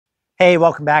Hey,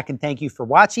 welcome back and thank you for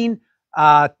watching.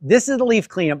 This is the leaf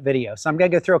cleanup video. So I'm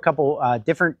going to go through a couple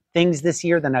different things this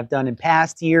year than I've done in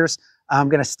past years. I'm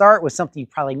going to start with something you've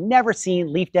probably never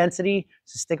seen, leaf density.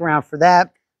 So stick around for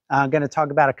that. I'm going to talk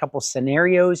about a couple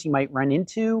scenarios you might run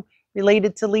into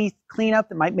related to leaf cleanup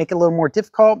that might make it a little more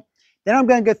difficult. Then I'm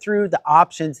going to go through the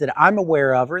options that I'm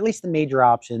aware of, or at least the major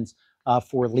options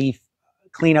for leaf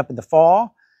cleanup in the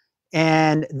fall.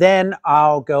 And then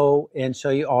I'll go and show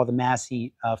you all the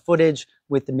Massey footage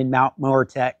with the mid-mount mower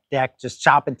deck, just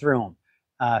chopping through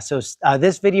them. So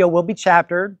this video will be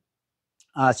chaptered,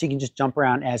 so you can just jump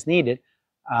around as needed.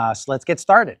 So let's get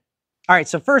started. All right,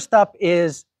 so first up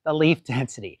is the leaf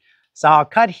density. So I'll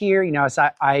cut here, so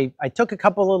I took a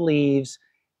couple of leaves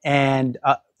and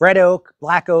red oak,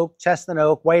 black oak, chestnut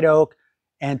oak, white oak,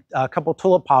 and a couple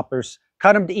tulip poplars,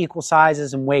 cut them to equal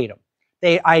sizes and weighed them.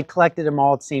 I collected them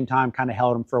all at the same time, kind of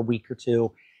held them for a week or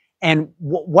two. And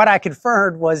what I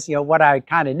confirmed was, what I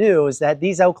kind of knew is that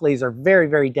these oak leaves are very,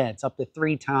 very dense, up to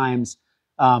 3 times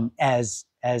as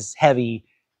heavy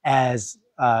as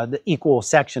the equal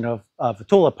section of a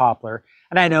tulip poplar.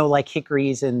 And I know like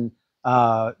hickories and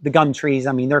the gum trees,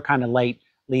 I mean, they're kind of light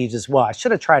leaves as well. I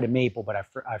should have tried a maple, but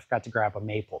I forgot to grab a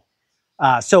maple.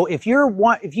 So if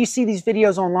you see these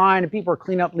videos online and people are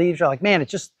cleaning up leaves, you're like, man, it's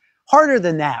just harder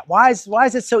than that. Why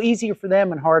is it so easier for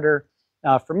them and harder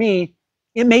for me?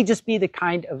 It may just be the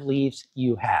kind of leaves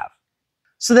you have.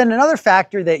 So then another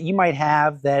factor that you might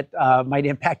have that might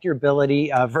impact your ability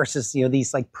versus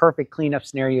these like perfect cleanup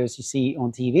scenarios you see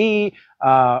on TV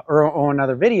or on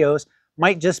other videos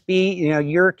might just be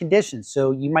your conditions.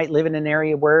 So you might live in an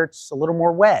area where it's a little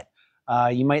more wet.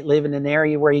 You might live in an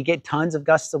area where you get tons of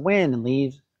gusts of wind and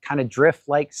leaves kind of drift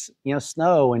like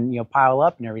snow and pile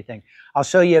up and everything. I'll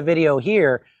show you a video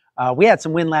here. We had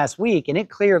some wind last week and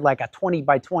it cleared like a 20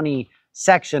 by 20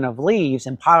 section of leaves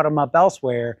and piled them up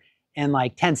elsewhere in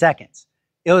like 10 seconds.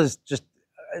 It was just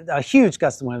a huge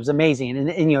gust of wind. It was amazing.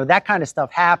 And that kind of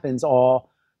stuff happens all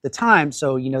the time.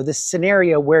 So, this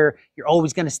scenario where you're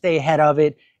always going to stay ahead of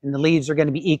it and the leaves are going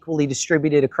to be equally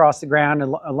distributed across the ground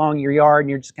and along your yard and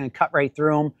you're just going to cut right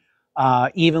through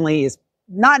them evenly is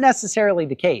not necessarily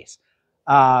the case.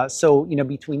 So,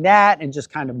 between that and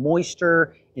just kind of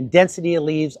moisture and density of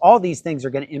leaves, all these things are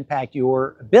going to impact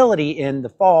your ability in the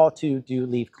fall to do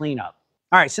leaf cleanup.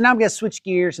 All right, so now I'm going to switch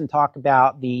gears and talk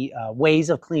about the ways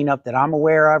of cleanup that I'm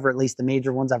aware of, or at least the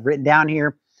major ones I've written down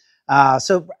here.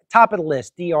 So top of the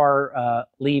list, Deere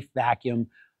leaf vacuum.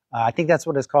 I think that's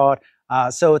what it's called.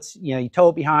 So it's, you tow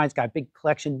it behind, it's got a big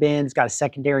collection bin, it's got a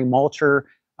secondary mulcher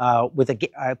with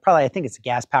I think it's a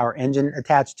gas power engine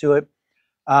attached to it.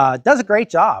 Does a great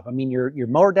job. I mean, your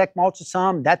mower deck mulches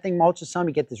some, that thing mulches some,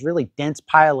 you get this really dense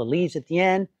pile of leaves at the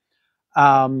end.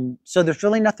 So there's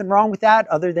really nothing wrong with that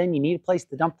other than you need a place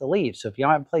to dump the leaves. So if you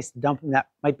don't have a place to dump them, that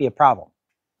might be a problem.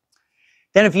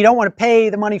 Then if you don't want to pay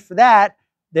the money for that,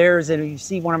 and you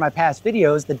see one of my past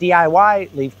videos, the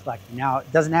DIY leaf collector. Now, it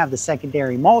doesn't have the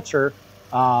secondary mulcher,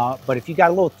 but if you got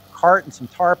a little cart and some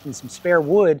tarp and some spare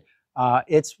wood,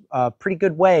 it's a pretty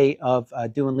good way of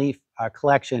doing leaf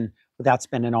collection without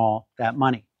spending all that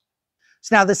money.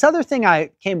 So now this other thing I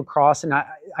came across, and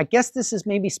I guess this is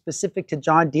maybe specific to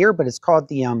John Deere, but it's called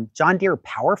the John Deere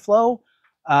Power Flow.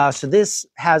 So this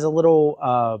has a little,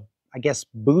 I guess,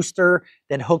 booster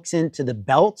that hooks into the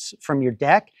belts from your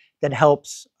deck that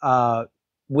helps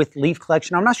with leaf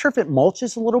collection. I'm not sure if it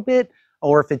mulches a little bit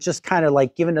or if it's just kind of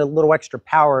like giving it a little extra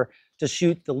power to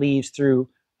shoot the leaves through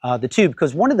the tube.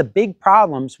 Because one of the big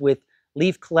problems with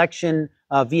leaf collection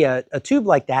via a tube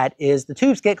like that is the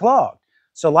tubes get clogged.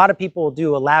 So a lot of people will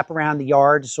do a lap around the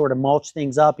yard to sort of mulch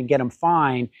things up and get them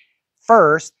fine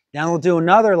first. Then they'll do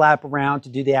another lap around to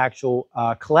do the actual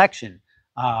collection.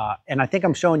 And I think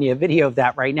I'm showing you a video of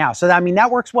that right now. So I mean,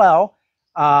 that works well.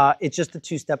 It's just a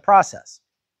 2-step process.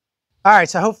 All right,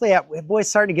 so hopefully, boy, it's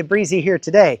starting to get breezy here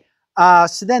today.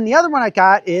 So then the other one I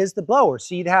got is the blower.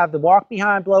 So you'd have the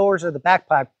walk-behind blowers or the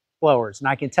backpack blowers. And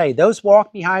I can tell you, those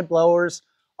walk-behind blowers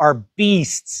are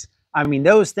beasts. I mean,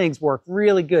 those things work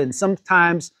really good. And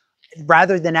sometimes,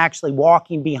 rather than actually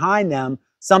walking behind them,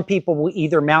 some people will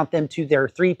either mount them to their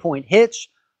 3-point hitch,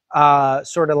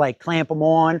 sort of like clamp them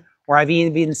on, or I've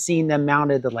even seen them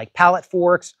mounted to like pallet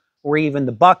forks or even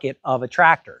the bucket of a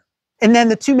tractor. And then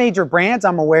the 2 major brands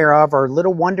I'm aware of are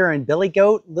Little Wonder and Billy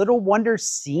Goat. Little Wonder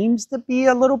seems to be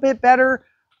a little bit better.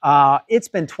 It's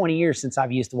been 20 years since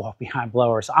I've used a walk-behind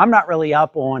blower, so I'm not really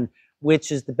up on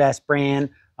which is the best brand,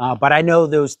 but I know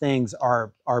those things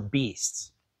are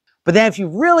beasts. But then if you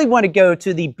really want to go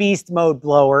to the beast mode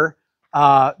blower,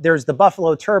 There's the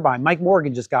Buffalo turbine. Mike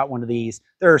Morgan just got one of these.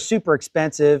 They're super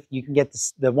expensive. You can get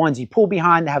the ones you pull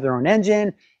behind that have their own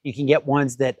engine. You can get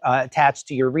ones that attach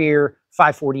to your rear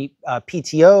 540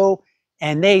 PTO,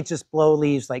 and they just blow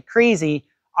leaves like crazy.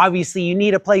 Obviously, you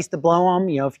need a place to blow them.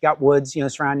 You know, if you got woods, you know,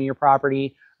 surrounding your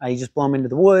property, you just blow them into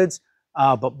the woods.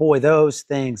 But boy, those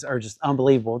things are just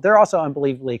unbelievable. They're also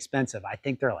unbelievably expensive. I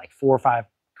think they're like $4 or $5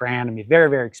 grand. I mean, very,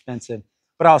 very expensive,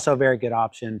 but also a very good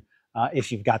option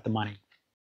if you've got the money.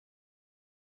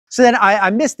 So then I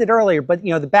missed it earlier, but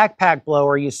you know, the backpack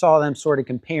blower, you saw them sort of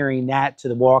comparing that to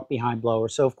the walk behind blower.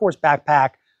 So of course,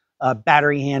 backpack,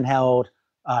 battery handheld,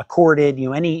 corded, you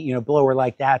know, any, you know, blower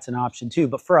like that's an option too.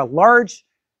 But for a large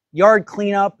yard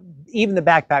cleanup, even the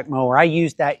backpack mower, I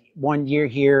used that one year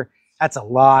here. That's a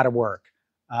lot of work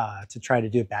to try to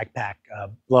do a backpack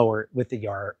blower with the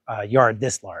yard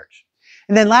this large.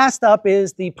 And then last up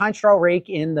is the pine straw rake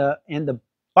in the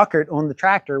bucket on the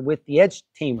tractor with the edge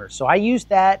tamer. So I used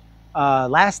that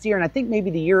last year and I think maybe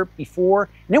the year before,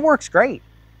 and it works great.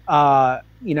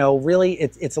 You know, really,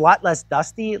 it's a lot less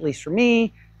dusty, at least for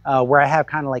me, where I have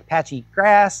kind of like patchy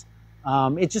grass.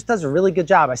 It just does a really good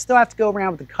job. I still have to go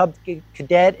around with the Cub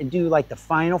Cadet and do like the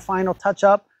final touch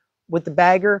up with the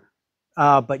bagger,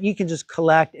 but you can just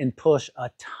collect and push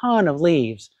a ton of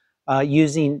leaves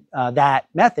using that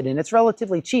method. And it's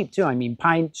relatively cheap too. I mean,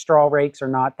 pine straw rakes are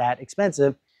not that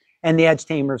expensive and the edge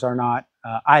tamers are not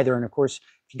either. And of course,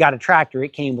 if you got a tractor,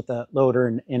 it came with a loader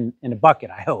and a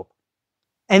bucket, I hope.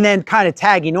 And then kind of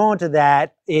tagging on to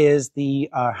that is the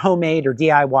homemade or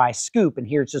DIY scoop. And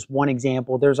here's just one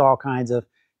example. There's all kinds of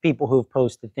people who've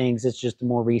posted things. It's just a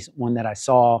more recent one that I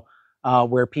saw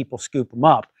where people scoop them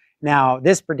up. Now,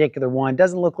 this particular one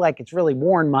doesn't look like it's really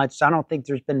worn much, so I don't think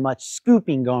there's been much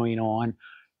scooping going on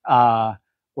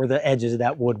where the edges of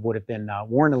that wood would have been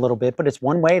worn a little bit, but it's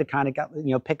one way to kind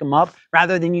of pick them up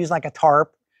rather than use like a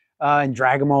tarp and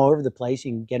drag them all over the place.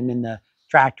 You can get them in the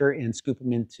tractor and scoop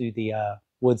them into the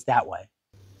woods that way.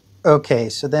 Okay,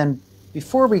 so then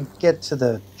before we get to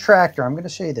the tractor, I'm going to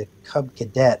show you the Cub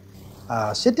Cadet.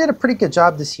 So it did a pretty good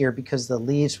job this year because the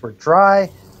leaves were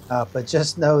dry. But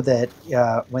just know that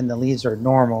when the leaves are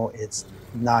normal, it's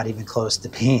not even close to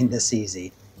being this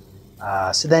easy.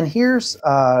 So then here's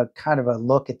kind of a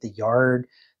look at the yard,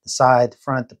 the side, the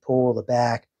front, the pool, the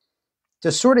back,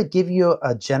 to sort of give you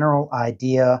a general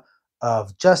idea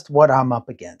of just what I'm up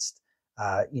against.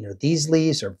 You know, these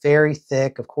leaves are very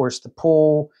thick. Of course, the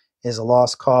pool is a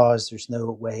lost cause. There's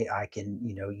no way I can,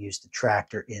 you know, use the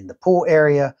tractor in the pool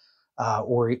area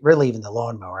or really even the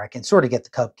lawnmower. I can sort of get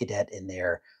the Cub Cadet in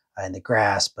there in the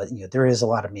grass, but you know, there is a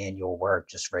lot of manual work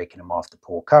just raking them off the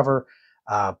pool cover.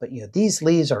 But you know, these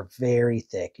leaves are very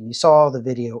thick, and you saw the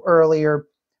video earlier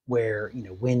where, you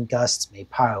know, wind gusts may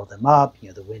pile them up. You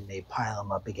know, the wind may pile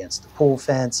them up against the pool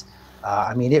fence.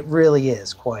 I mean, it really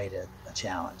is quite a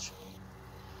challenge.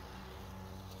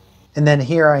 And then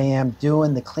here I am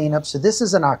doing the cleanup. So this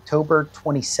is an October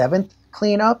 27th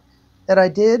cleanup that I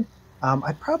did.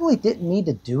 I probably didn't need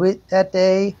to do it that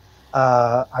day.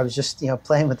 I was just, you know,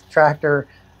 playing with the tractor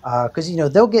because, you know,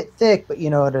 they'll get thick, but, you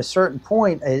know, at a certain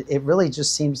point, it really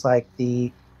just seems like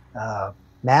the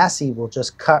Massey will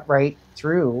just cut right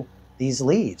through these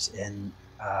leaves. And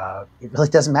it really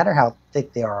doesn't matter how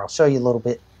thick they are. I'll show you a little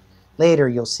bit later.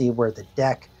 You'll see where the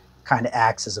deck kind of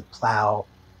acts as a plow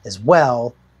as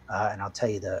well. And I'll tell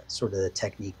you the sort of the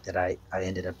technique that I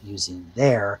ended up using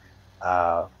there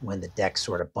when the deck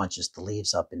sort of bunches the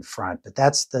leaves up in front. But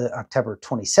that's the October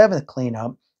 27th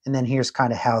cleanup. And then here's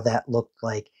kind of how that looked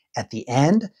like at the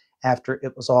end after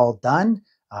it was all done.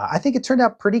 I think it turned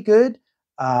out pretty good.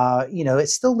 You know, it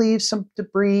still leaves some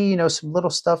debris, you know, some little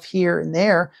stuff here and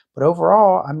there. But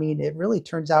overall, I mean, it really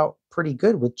turns out pretty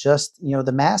good with just, you know,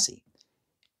 the Massey.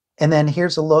 And then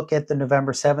here's a look at the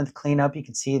November 7th cleanup. You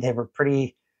can see they were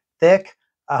pretty thick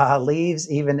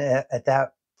leaves, even at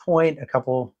that point, a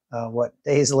couple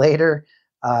days later.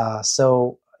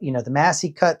 So, you know, the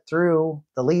Massey cut through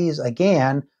the leaves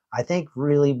again, I think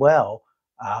really well.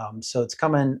 So it's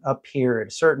coming up here at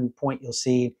a certain point, you'll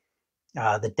see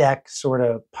the deck sort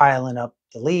of piling up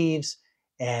the leaves.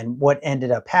 And what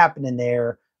ended up happening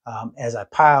there, as I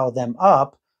pile them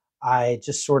up, I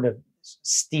just sort of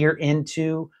steer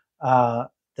into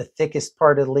the thickest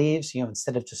part of the leaves, you know,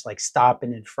 instead of just like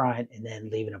stopping in front and then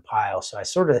leaving a pile. So I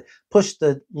sort of push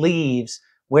the leaves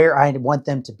where I want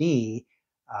them to be,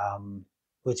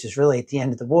 which is really at the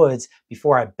end of the woods,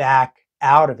 before I back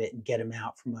out of it and get them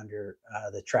out from under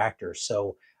the tractor.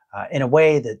 So in a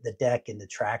way, the deck and the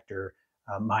tractor,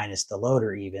 minus the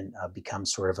loader even,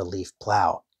 becomes sort of a leaf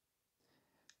plow.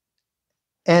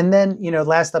 And then,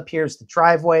 last up here is the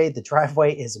driveway. The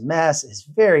driveway is a mess. It's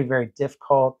very, very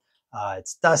difficult.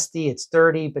 It's dusty, it's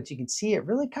dirty, but you can see it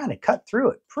really kind of cut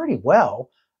through it pretty well.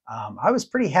 I was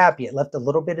pretty happy. It left a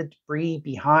little bit of debris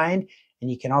behind,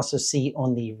 and you can also see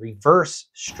on the reverse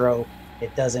stroke,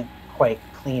 it doesn't quite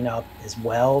clean up as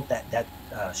well. That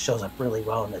shows up really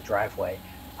well in the driveway.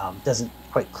 Doesn't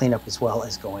quite clean up as well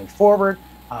as going forward,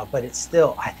 but it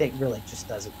still, I think, really just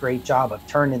does a great job of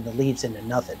turning the leaves into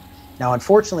nothing. Now,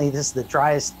 unfortunately, this is the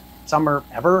driest summer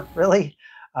ever, really,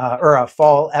 or a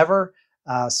fall ever.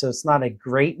 So it's not a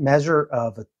great measure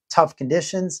of tough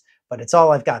conditions, but it's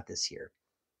all I've got this year.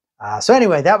 So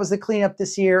anyway, that was the cleanup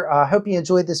this year. I hope you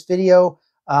enjoyed this video.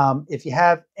 If you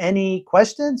have any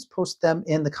questions, post them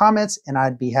in the comments and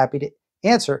I'd be happy to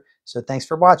answer. So thanks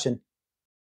for watching.